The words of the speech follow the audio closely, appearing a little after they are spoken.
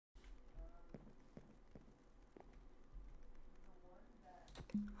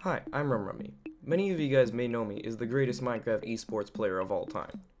Hi, I'm Rumrummy. Many of you guys may know me as the greatest Minecraft esports player of all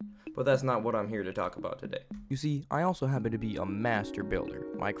time, but that's not what I'm here to talk about today. You see, I also happen to be a master builder.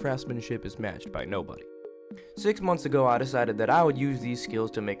 My craftsmanship is matched by nobody. 6 months ago, I decided that I would use these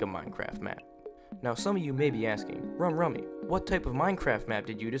skills to make a Minecraft map. Now, some of you may be asking, Rumrummy, what type of Minecraft map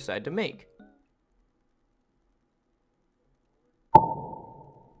did you decide to make?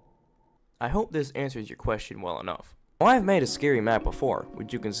 I hope this answers your question well enough. Well, I've made a scary map before,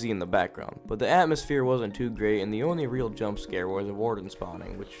 which you can see in the background, but the atmosphere wasn't too great and the only real jump scare was a warden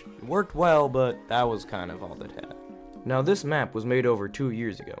spawning, which worked well, but that was kind of all it had. Now this map was made over 2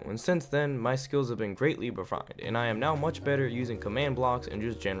 years ago, and since then, my skills have been greatly refined, and I am now much better at using command blocks and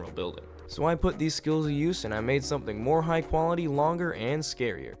just general building. So I put these skills to use and I made something more high quality, longer, and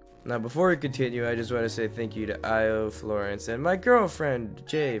scarier. Now before we continue, I just want to say thank you to Io, Florence, and my girlfriend,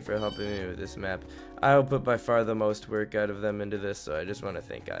 Jay, for helping me with this map. Io put by far the most work out of them into this, so I just want to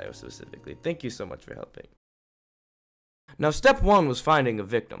thank Io specifically. Thank you so much for helping. Now step 1 was finding a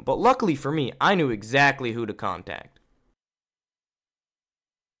victim, but luckily for me, I knew exactly who to contact.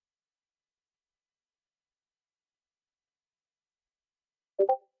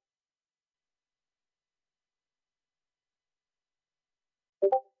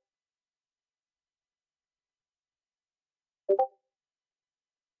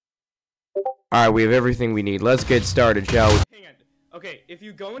 Alright, we have everything we need. Let's get started, shall we? Hang on. Okay, if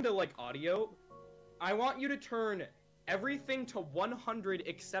you go into, like, audio, I want you to turn everything to 100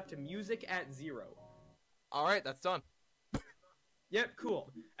 except music at 0. Alright, that's done. Yep,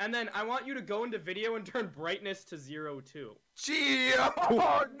 cool. And then I want you to go into video and turn brightness to 0 too. Gee,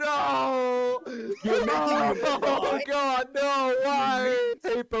 oh no! Oh god, no, why?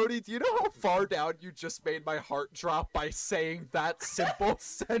 Hey Bodhi, do you know how far down you just made my heart drop by saying that simple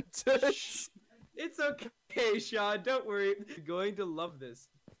sentence? It's okay, Sean, don't worry. You're going to love this.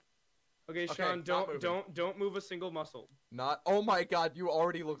 Okay, Sean, don't move a single muscle. Oh my god, you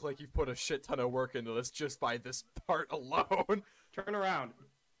already look like you've put a shit ton of work into this just by this part alone. Turn around.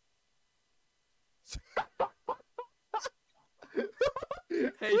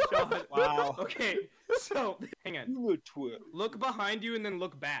 Hey, Sean. Wow. Okay, so, hang on. You a twit. Look behind you and then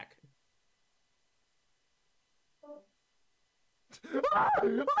look back.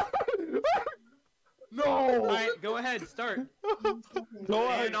 No! Alright, go ahead, start. Go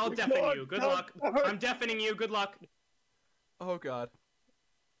And I'll deafen on, you. Good go luck. on. I'm deafening you. Good luck. Oh god.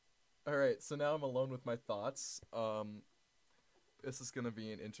 Alright, so now I'm alone with my thoughts. This is gonna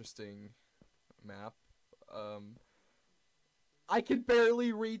be an interesting map. I can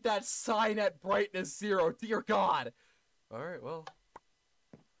barely read that sign at brightness 0, dear god! Alright, well.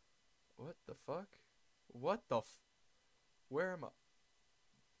 What the fuck? What the Where am I?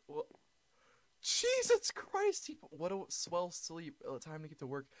 What? Jesus Christ! What a swell sleep. Time to get to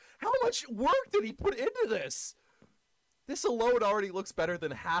work. How much work did he put into this? This alone already looks better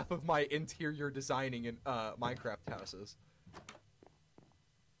than half of my interior designing in Minecraft houses.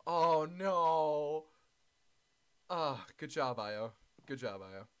 Oh no. Good job, Io. Good job,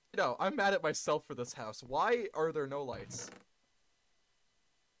 Io. No, I'm mad at myself for this house. Why are there no lights?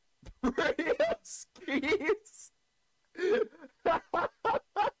 Radio skis!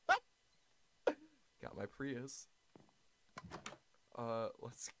 Got my Prius.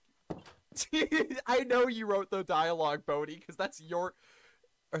 Let's... I know you wrote the dialogue, Bodhi, because that's your...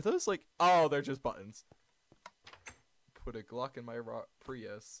 Are those like... Oh, they're just buttons. Put a Glock in my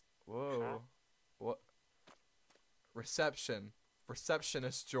Prius. Whoa. What? Reception.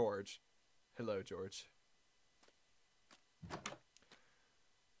 Receptionist George. Hello, George.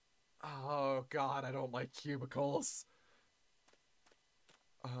 Oh, God, I don't like cubicles.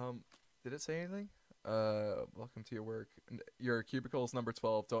 Did it say anything? Welcome to your work. Your cubicle's number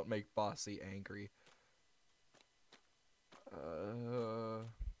 12. Don't make bossy angry.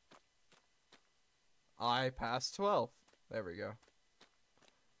 I passed 12. There we go.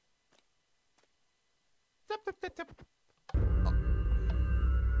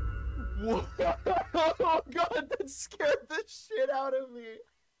 Whoa. Oh god, that scared the shit out of me.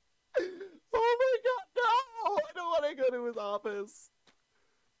 Oh my god, no! I don't want to go to his office.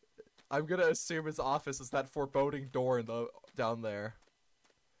 I'm gonna assume his office is that foreboding door in down there.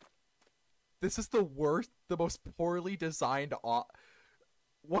 This is the worst, the most poorly designed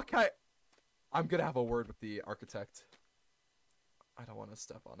what kind? I'm gonna have a word with the architect. I don't want to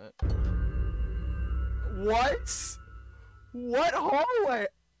step on it. What? What hallway?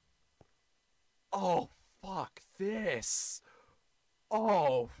 Oh, fuck this.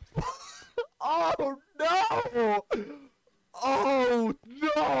 Oh. Oh, no. Oh,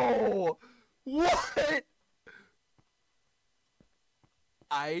 no. What?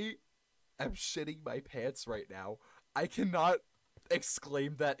 I am shitting my pants right now. I cannot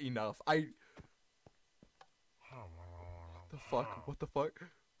exclaim that enough. What the fuck? What the fuck?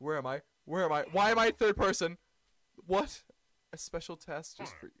 Where am I? Where am I? Why am I third person? What? A special task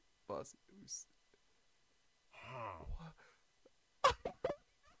just for you, boss.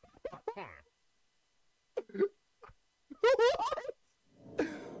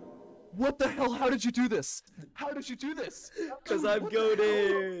 What the hell? How did you do this? How did you do this? Cause Dude, I'm what the hell?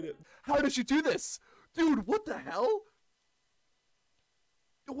 goated. How did you do this? Dude, what the hell?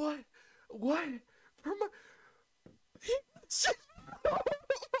 What? What? From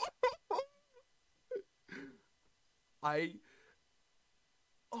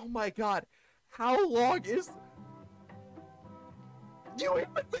Oh my god. How long is... You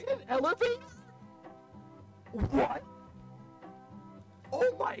even made an elevator? What?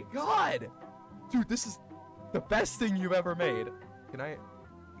 Oh my god! Dude, this is the best thing you've ever made. Can I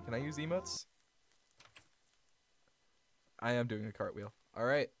use emotes? I am doing a cartwheel.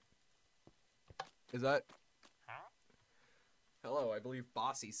 Alright. Is that... Hello, I believe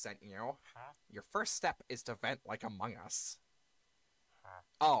Bossy sent you. Your first step is to vent like Among Us.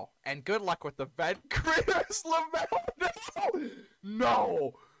 Oh, and good luck with the vent. Chris Lamel! No!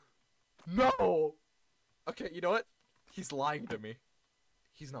 No! No! Okay, you know what? He's lying to me.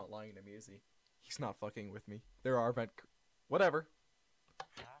 He's not lying to me, is he? He's not fucking with me. There are vent... Whatever.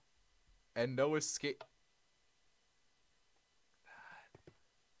 And no escape...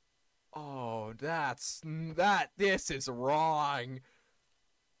 Oh, this is wrong.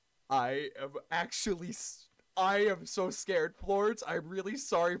 I am so scared. Florence, I'm really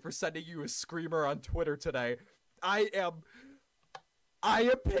sorry for sending you a screamer on Twitter today. I am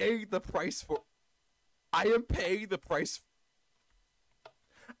paying the price for...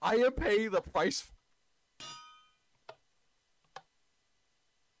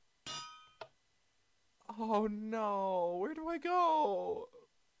 Oh no, where do I go?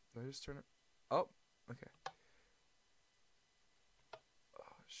 Did I just turn it? Oh, okay.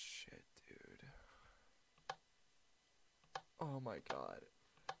 Oh shit, dude. Oh my god.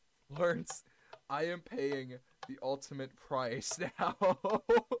 Lawrence, I am paying the ultimate price now.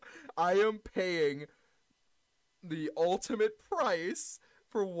 I am paying the ultimate price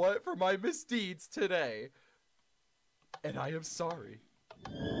for my misdeeds today. And I am sorry.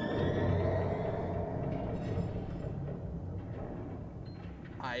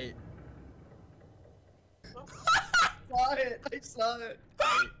 I saw it.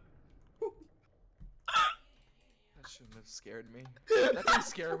 That shouldn't have scared me. That didn't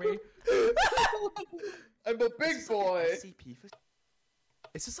scare me. I'm a big boy.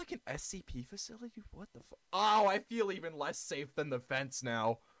 Is this like an SCP facility? What the fuck? Oh, I feel even less safe than the fence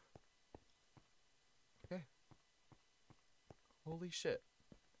now. Okay. Holy shit.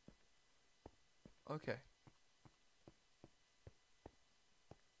 Okay.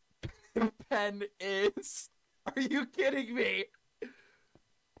 Pen is... Are you kidding me?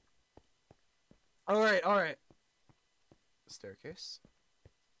 Alright, alright. Staircase.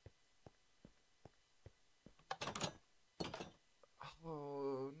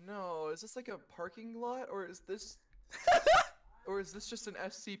 Oh no, is this like a parking lot or is this just an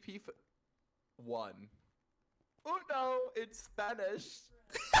SCP-1? Oh no, it's Spanish.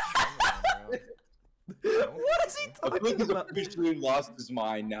 What is he I feel like talking he's about? officially lost his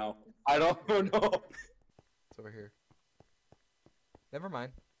mind now. I don't know. It's over here. Never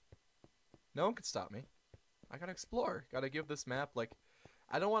mind. No one can stop me. I gotta explore. Gotta give this map, like...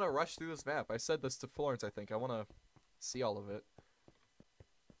 I don't want to rush through this map. I said this to Florence, I think. I want to see all of it.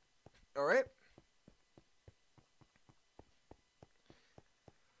 Alright.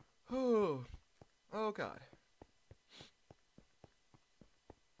 Oh. Oh, God.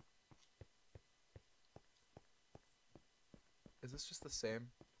 Is this just the same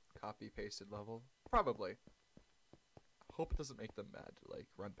copy-pasted level? Probably. Hope it doesn't make them mad to, like,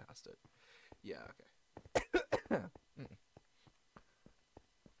 run past it. Yeah, okay.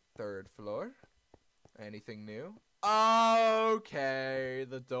 Third floor. Anything new? Okay,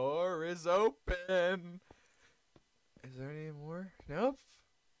 the door is open. Is there any more? Nope.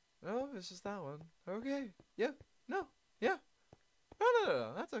 No, it's just that one. Okay. Yeah. No. Yeah.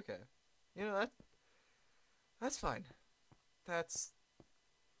 No. That's okay. You know, that's fine. That's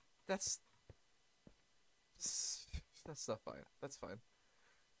not fine. That's fine.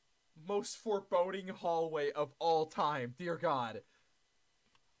 Most foreboding hallway of all time. Dear God.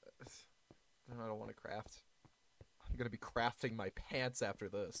 I don't want to craft. I'm gonna be crafting my pants after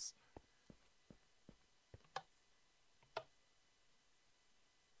this.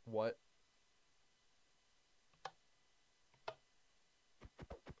 What?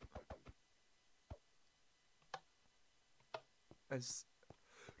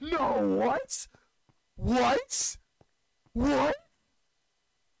 No, what? What? What?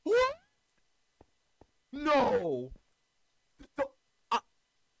 What? No!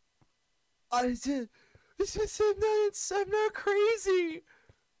 I did. I'm not crazy!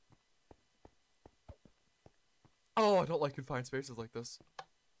 Oh, I don't like confined spaces like this.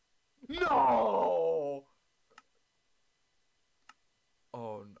 No!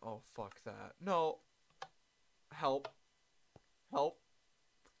 Oh, fuck that. No. Help. Help.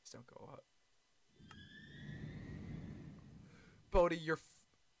 Please don't go out. Bodhi,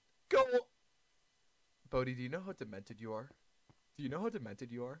 go! Bodhi, do you know how demented you are? Do you know how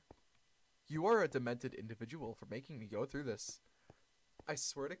demented you are? You are a demented individual for making me go through this. I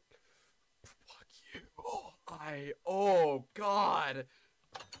swear to... Fuck you. Oh, God.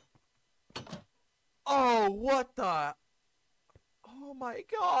 Oh, what the... Oh, my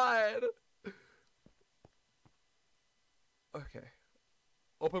God. Okay.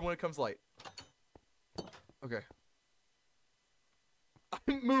 Open when it comes light. Okay.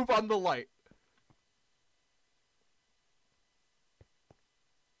 Move on the light.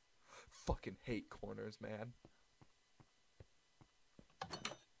 Fucking hate corners, man.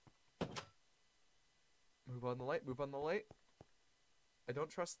 Move on the light, move on the light. I don't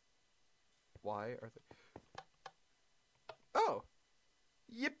trust... Why are they... Oh!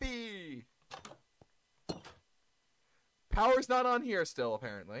 Yippee! Power's not on here still,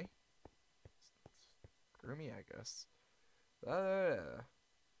 apparently. Screw me, I guess. I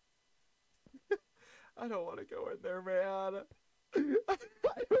don't want to go in there, man. I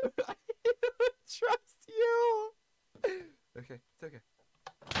don't trust you. Okay, it's okay.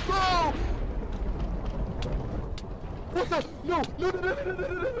 No! What the? No! No!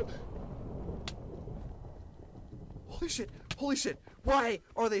 Holy shit! Holy shit! Why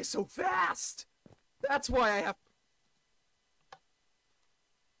are they so fast? That's why I have...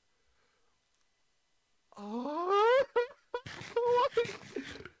 Oh!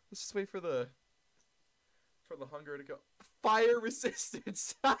 Let's just wait for the hunger to go. Fire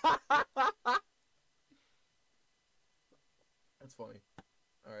resistance. That's funny.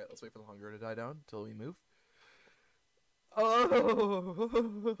 All right, let's wait for the hunger to die down until we move. Oh,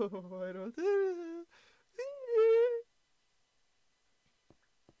 I don't.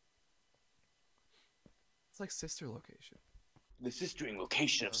 It's like sister location. The sistering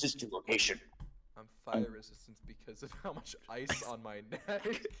location of sister location. I'm fire resistant because of how much ice on my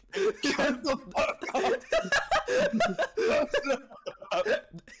neck. Get the fuck up!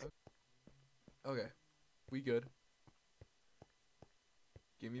 Okay, we good.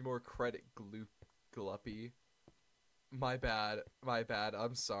 Give me more credit, Gluppy. My bad.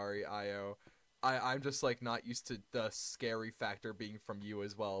 I'm sorry, Io. I'm just like not used to the scary factor being from you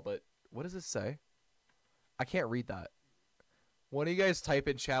as well. But what does it say? I can't read that. One of you guys type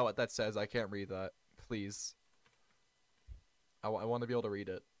in chat what that says. I can't read that. Please. I want to be able to read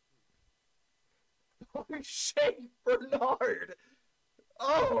it. Holy shit, Bernard!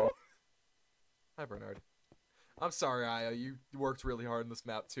 Oh! Hi, Bernard. I'm sorry, Aya. You worked really hard on this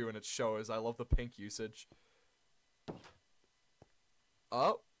map, too, and it shows. I love the pink usage.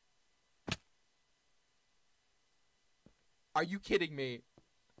 Oh. Are you kidding me?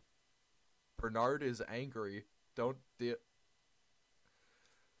 Bernard is angry. Don't do it.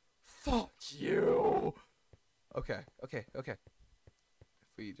 Fuck you! Okay. If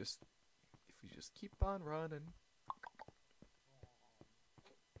we just keep on running.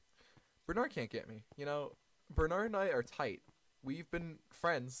 Bernard can't get me. You know, Bernard and I are tight. We've been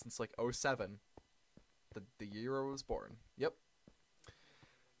friends since like 07. The year I was born. Yep.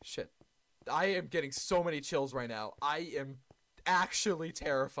 Shit. I am getting so many chills right now. I am actually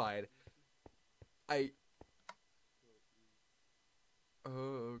terrified.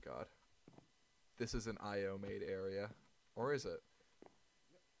 Oh god. This is an IO made area. Or is it?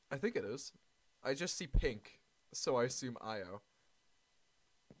 I think it is. I just see pink, so I assume IO.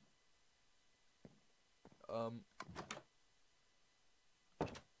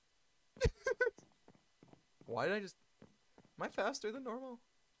 Why did I just... Am I faster than normal?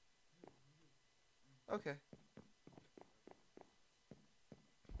 Okay.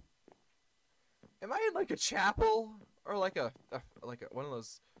 Am I in like a chapel? Or like a one of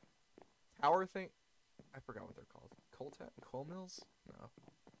those tower thing? I forgot what they're called. Coal mills? No.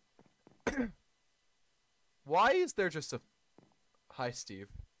 Why is there just a... Hi, Steve.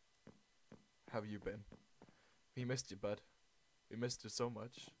 How have you been? We missed you, bud. We missed you so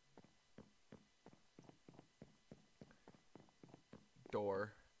much.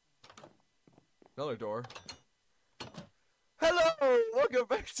 Door. Another door. Hello! Welcome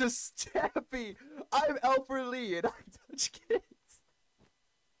back to Stampy! I'm Alfred Lee and I touch kids.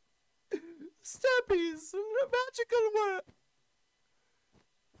 Steppies! Magical word!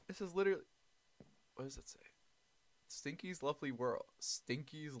 This is literally... What does it say? Stinky's lovely world.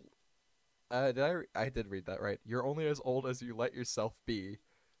 Stinky's... I did read that right. You're only as old as you let yourself be.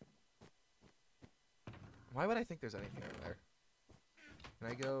 Why would I think there's anything in there? Can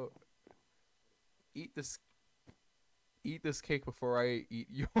I go... Eat this cake before I eat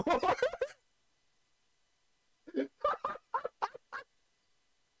yours?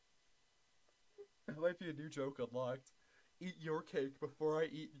 That might be a new joke unlocked. Eat your cake before I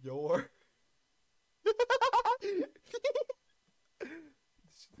eat your.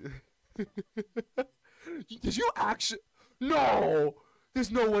 Did you actually? No!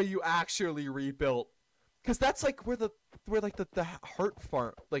 There's no way you actually rebuilt. Cause that's like where the heart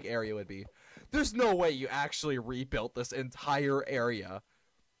farm like area would be. There's no way you actually rebuilt this entire area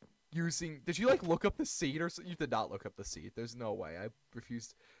using. Did you like look up the seed or so? You did not look up the seed. There's no way. I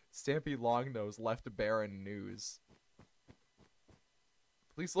refused. Stampy Longnose left barren news.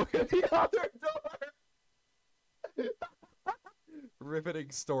 Please look at the other door.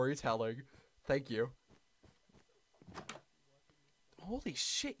 Riveting storytelling. Thank you. Holy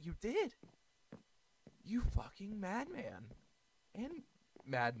shit, you did. You fucking madman. And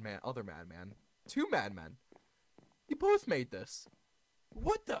madman, other madman. Two madmen. You both made this.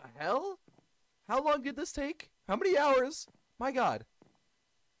 What the hell? How long did this take? How many hours? My god.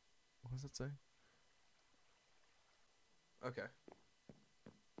 What does it say? Okay.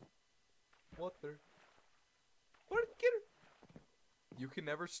 What the? What? Get her. You can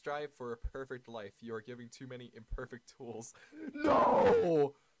never strive for a perfect life. You are giving too many imperfect tools.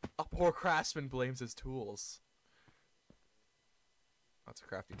 No! A poor craftsman blames his tools. That's a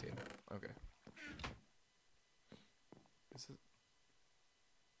crafty table. Okay. This is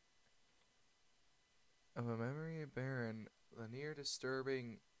of a memory barren, the near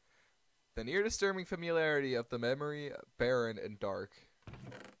disturbing familiarity of the memory barren and dark.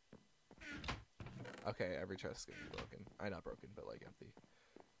 Okay, every chest is gonna be broken. Not broken, but like empty.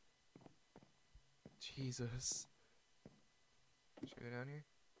 Jesus. Should I go down here?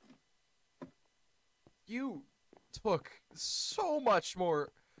 You took so much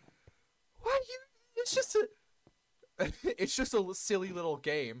more. Why you? It's just a. It's just a silly little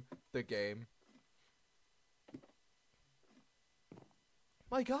game. The game.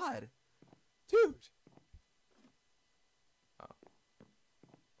 My God, dude. Oh.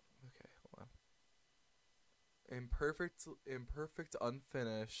 Okay, hold on. Imperfect,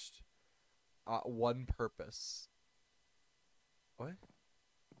 unfinished. One purpose. What?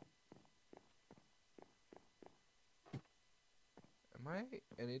 Am I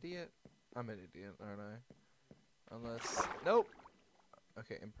an idiot? I'm an idiot, aren't I? Unless... Nope!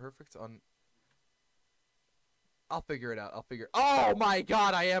 Okay, imperfect on... I'll figure it out. Oh my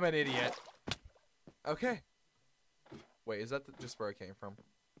god, I am an idiot! Okay. Wait, is that just where I came from?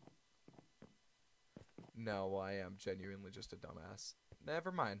 No, I am genuinely just a dumbass.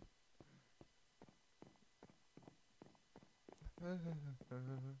 Never mind.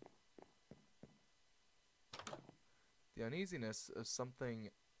 The uneasiness of something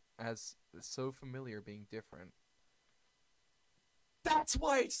as so familiar being different. That's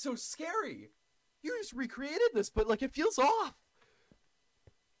why it's so scary! You just recreated this, but like it feels off!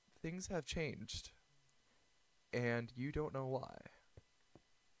 Things have changed. And you don't know why.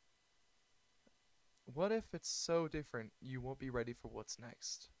 What if it's so different you won't be ready for what's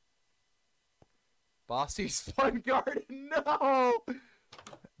next? Bossy's Fun Garden, no!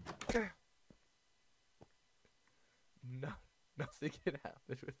 No, nothing can happen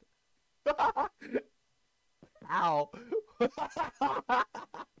with it. Ow!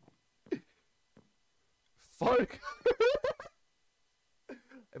 Fuck!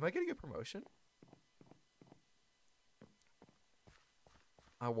 Am I getting a promotion?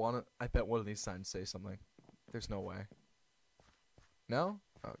 I bet one of these signs say something. There's no way. No?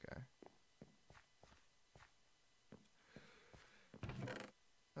 Okay.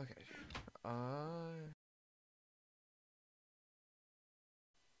 Okay.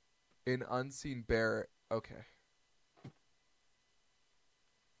 An unseen bear. Okay.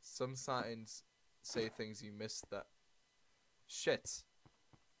 Some signs say things you missed that. Shit.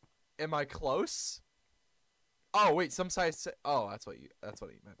 Am I close? Oh wait, some signs say. Oh, that's what you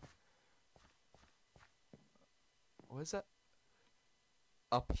meant. What is that?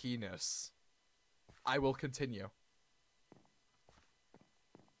 A penis. I will continue.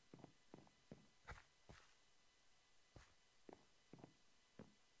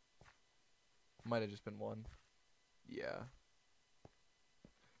 Might have just been one. Yeah.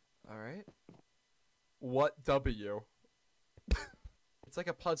 Alright. What W? It's like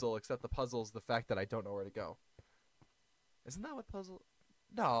a puzzle, except the puzzle's the fact that I don't know where to go. Isn't that what puzzle?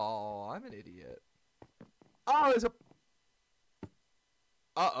 No, I'm an idiot. Oh, there's a...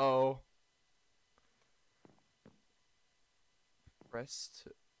 Uh-oh. Press to...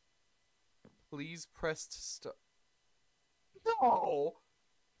 Please press to start. No!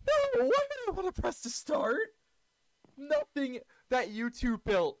 No! Why would I want to press to start? Nothing that YouTube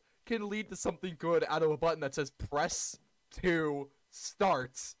built can lead to something good out of a button that says press to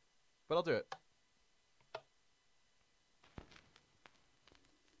start. But I'll do it.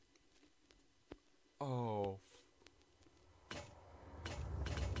 Oh.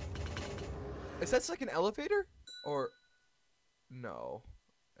 Is that like an elevator? Or... No.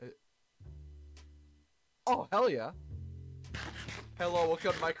 Oh, hell yeah. Hello,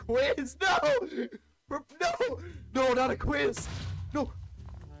 welcome to my quiz! No! No! No, not a quiz! No!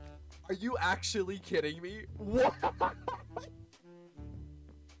 Are you actually kidding me? What? I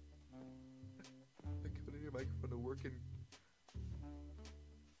couldn't your microphone to work in...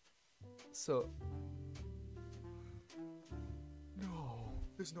 So... No,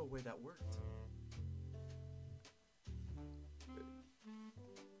 there's no way that worked.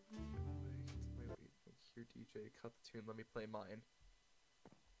 Wait, here DJ, cut the tune, let me play mine.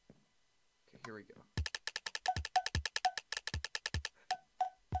 Okay, here we go.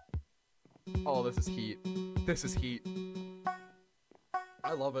 Oh, this is heat. This is heat.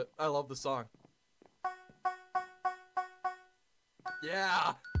 I love it. I love the song.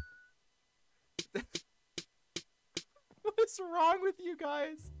 Yeah! What's wrong with you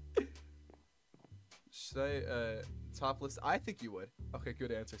guys? Should I, top list? I think you would. Okay,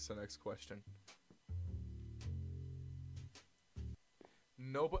 good answer. So next question.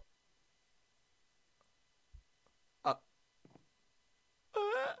 No, but...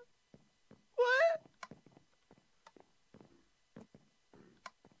 What?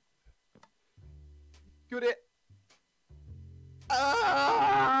 Good it.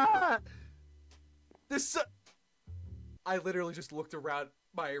 This. I literally just looked around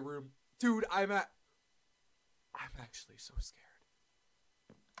my room, dude. I'm actually so scared.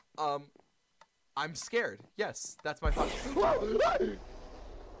 I'm scared. Yes, that's my thought.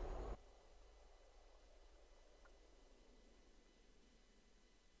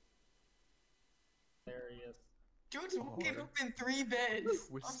 Scariest. Dude's woken up in 3 beds.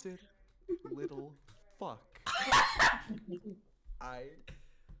 Twisted little fuck. I.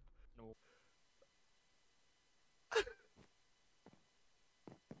 No.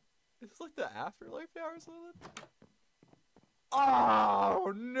 Is this like the afterlife now or something?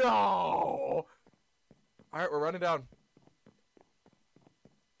 Oh no! Alright, we're running down.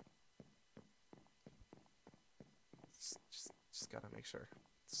 Just gotta make sure.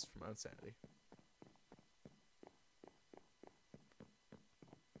 It's for my own sanity.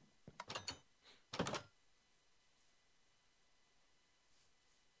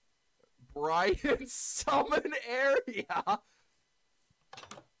 Brian summon area.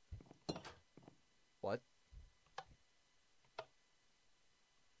 What?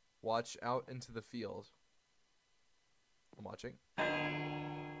 Watch out into the field. I'm watching.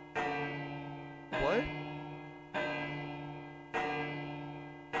 What?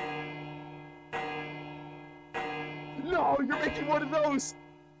 No, you're making one of those.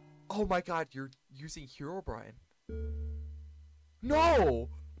 Oh my god, you're using Hero Brian. No!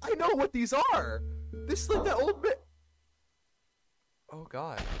 I know what these are! This is like that old bit. Oh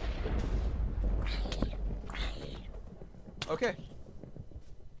god. Okay.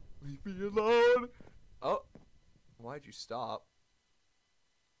 Leave me alone! Oh. Why'd you stop?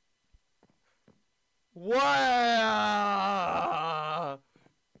 Wow!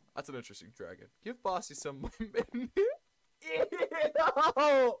 That's an interesting dragon. Give Bossy some. Ew! Ew!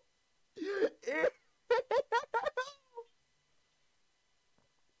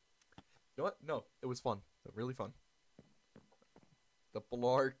 You know what? No, it was fun. Really fun. The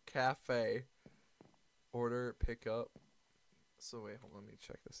Blar Cafe. Order, pick up. So wait, hold on, let me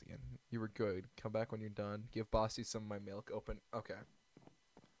check this again. You were good. Come back when you're done. Give Bossy some of my milk. Open. Okay.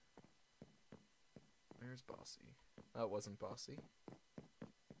 Where's Bossy? That wasn't Bossy.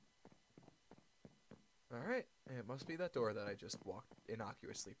 Alright. It must be that door that I just walked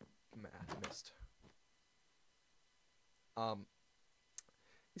innocuously missed.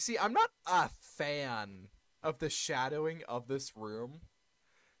 You see, I'm not a fan of the shadowing of this room,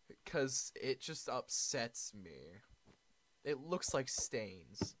 because it just upsets me. It looks like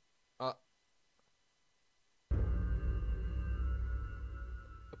stains. The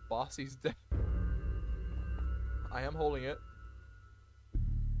Bossy's dead. I am holding it.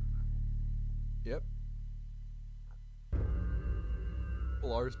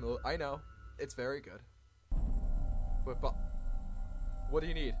 Lars Miller. I know. It's very good. But what do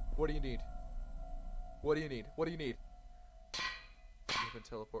you need? What do you need? What do you need? What do you need? You can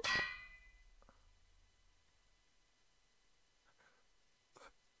teleport.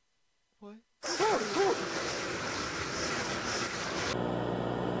 What?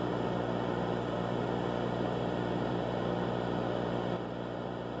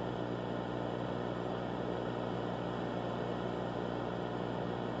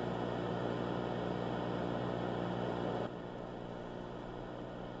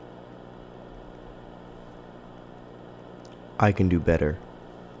 I can do better.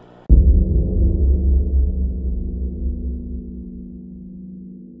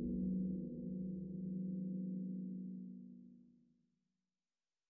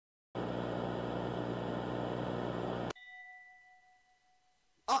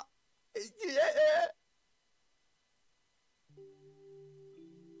 Yeah.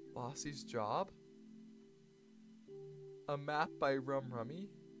 Bossy's Job? A map by Rum Rummy?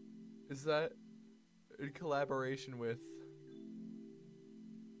 Is that in collaboration with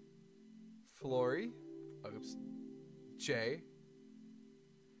Flory? Oops. Jay?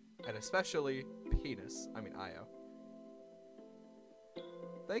 And especially Penis. I mean Io.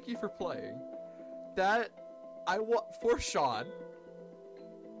 Thank you for playing. That I want for Sean.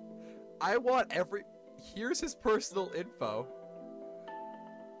 I want every. Here's his personal info.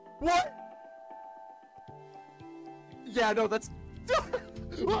 What? Yeah, no, that's.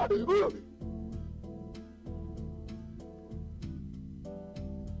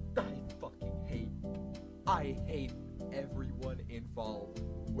 I hate everyone involved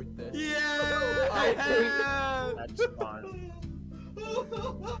with this. Yeah! I hate. That's fun.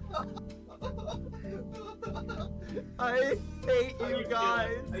 I hate you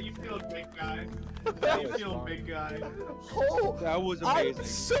guys. How you feel, big guy? How you feel, big guy? Oh, That was I'm amazing.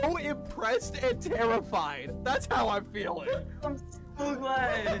 so impressed and terrified. That's how I'm feeling. I'm so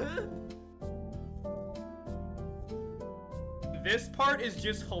glad. This part is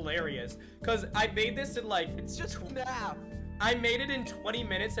just hilarious, cause I made this in like, It's just nap. I made it in 20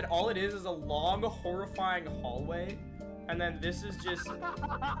 minutes and all it is a long, horrifying hallway. And then this is just, Wait,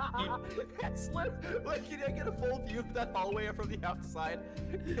 can I get a full view of that hallway from the outside?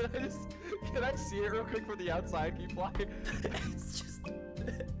 Can I see it real quick from the outside? Can you fly? it's just,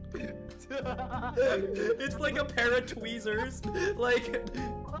 it's like a pair of tweezers, like,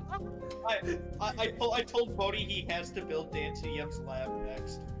 I told Bodhi he has to build Dan Yem's lab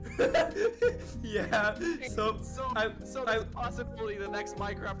next. yeah, so There's a possibility the nenext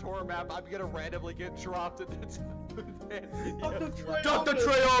Minecraft horror map I'm gonna randomly get dropped into Dr.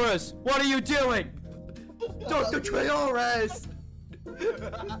 Trayaurus, what are you doing? Dr. Trayaurus!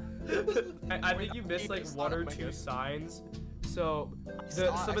 I think you missed like one or two signs. So, I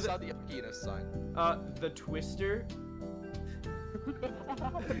saw the penis sign. the twister,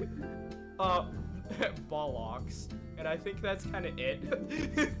 bollocks, and I think that's kind of it.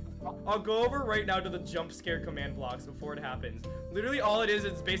 I'll go over right now to the jump scare command blocks before it happens. Literally all it is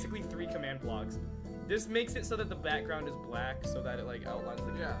basically 3 command blocks. This makes it so that the background is black so that it like outlines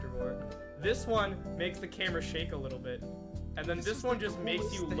the character more. This one makes the camera shake a little bit. And then this one just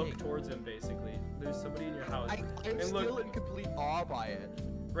makes you look towards him basically. There's somebody in your house. I'm And still look, in complete awe by it.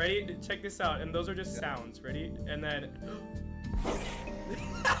 ready? Check this out. And those are just sounds. Ready? And then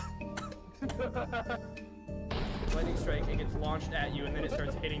lightning strike, it gets launched at you and then it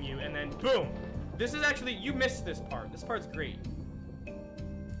starts hitting you and then boom. This is actually, you missed this part. This part's great.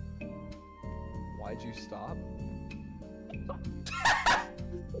 Why'd you stop?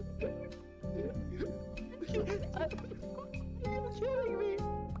 You're kidding me.